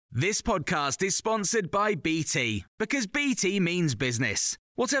This podcast is sponsored by BT, because BT means business.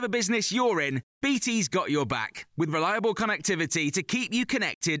 Whatever business you're in, BT's got your back, with reliable connectivity to keep you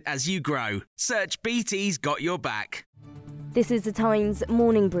connected as you grow. Search BT's got your back. This is the Times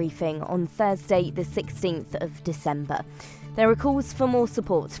morning briefing on Thursday, the 16th of December. There are calls for more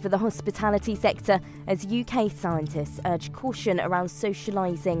support for the hospitality sector as UK scientists urge caution around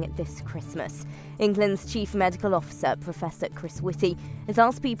socialising this Christmas. England's Chief Medical Officer, Professor Chris Whitty, has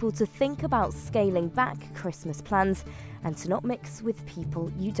asked people to think about scaling back Christmas plans and to not mix with people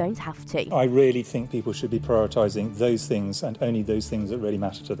you don't have to. I really think people should be prioritising those things and only those things that really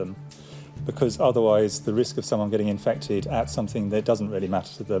matter to them, because otherwise the risk of someone getting infected at something that doesn't really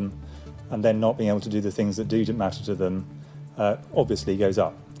matter to them and then not being able to do the things that do matter to them obviously goes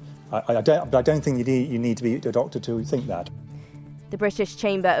up. I don't think you need to be a doctor to think that. The British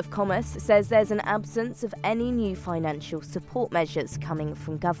Chamber of Commerce says there's an absence of any new financial support measures coming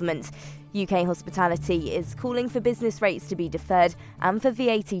from government. UK Hospitality is calling for business rates to be deferred and for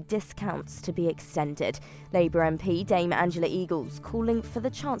VAT discounts to be extended. Labour MP Dame Angela Eagles calling for the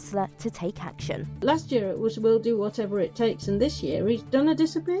Chancellor to take action. Last year it was we'll do whatever it takes, and this year he's done a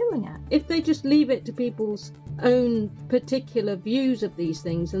disappearing act. If they just leave it to people's own particular views of these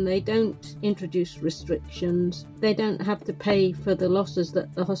things and they don't introduce restrictions, they don't have to pay for the losses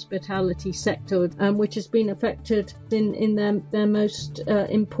that the hospitality sector, which has been affected in their most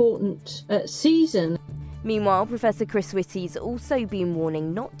important season. Meanwhile, Professor Chris Whitty's also been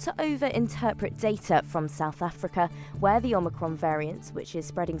warning not to over-interpret data from South Africa, where the Omicron variant, which is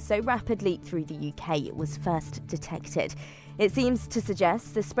spreading so rapidly through the UK, was first detected. It seems to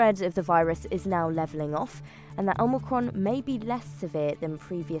suggest the spread of the virus is now levelling off and that Omicron may be less severe than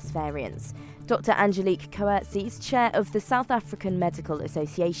previous variants. Dr. Angelique Coetzee is chair of the South African Medical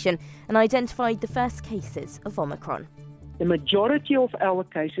Association and identified the first cases of Omicron. The majority of our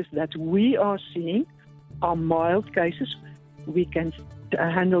cases that we are seeing are mild cases. We can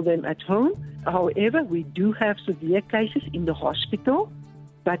handle them at home. However, we do have severe cases in the hospital,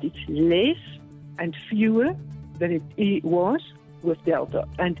 but it's less and fewer than it was with Delta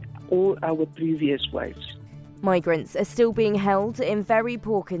and all our previous waves. Migrants are still being held in very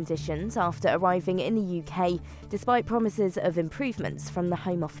poor conditions after arriving in the UK, despite promises of improvements from the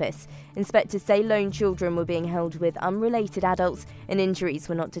Home Office. Inspectors say lone children were being held with unrelated adults and injuries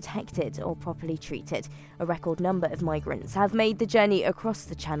were not detected or properly treated. A record number of migrants have made the journey across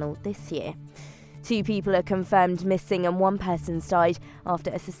the Channel this year. 2 people are confirmed missing and 1 person's died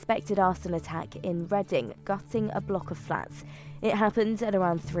after a suspected arson attack in Reading, gutting a block of flats. It happened at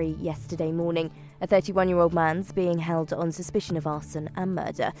around 3 yesterday morning. A 31-year-old man's being held on suspicion of arson and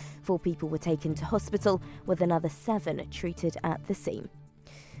murder. 4 people were taken to hospital, with another 7 treated at the scene.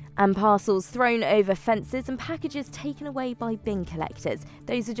 And parcels thrown over fences and packages taken away by bin collectors.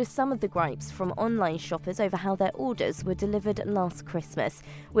 Those are just some of the gripes from online shoppers over how their orders were delivered last Christmas,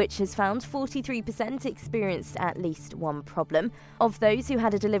 which has found 43% experienced at least one problem. Of those who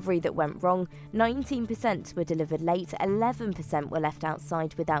had a delivery that went wrong, 19% were delivered late, 11% were left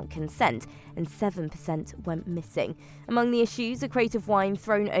outside without consent, and 7% went missing. Among the issues, a crate of wine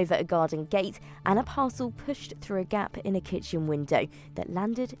thrown over a garden gate and a parcel pushed through a gap in a kitchen window that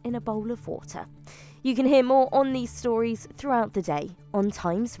landed in a bowl of water. You can hear more on these stories throughout the day on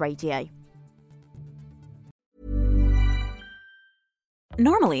Times Radio.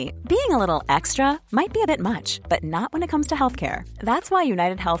 Normally, being a little extra might be a bit much, but not when it comes to healthcare. That's why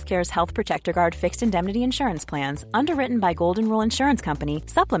United Healthcare's Health Protector Guard fixed indemnity insurance plans, underwritten by Golden Rule Insurance Company,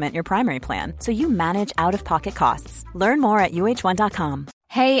 supplement your primary plan so you manage out-of-pocket costs. Learn more at uh1.com.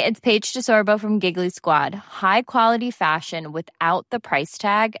 Hey, it's Paige DeSorbo from Giggly Squad. High quality fashion without the price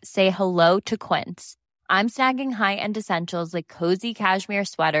tag. Say hello to Quince. I'm snagging high-end essentials like cozy cashmere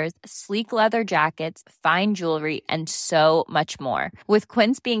sweaters, sleek leather jackets, fine jewelry, and so much more. With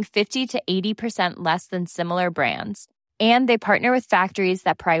Quince being 50 to 80% less than similar brands. And they partner with factories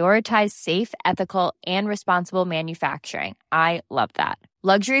that prioritize safe, ethical, and responsible manufacturing. I love that.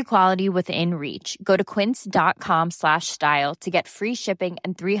 Luxury quality within reach. Go to quince.com/style to get free shipping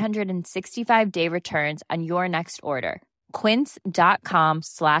and 365-day returns on your next order.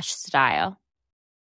 Quince.com/style.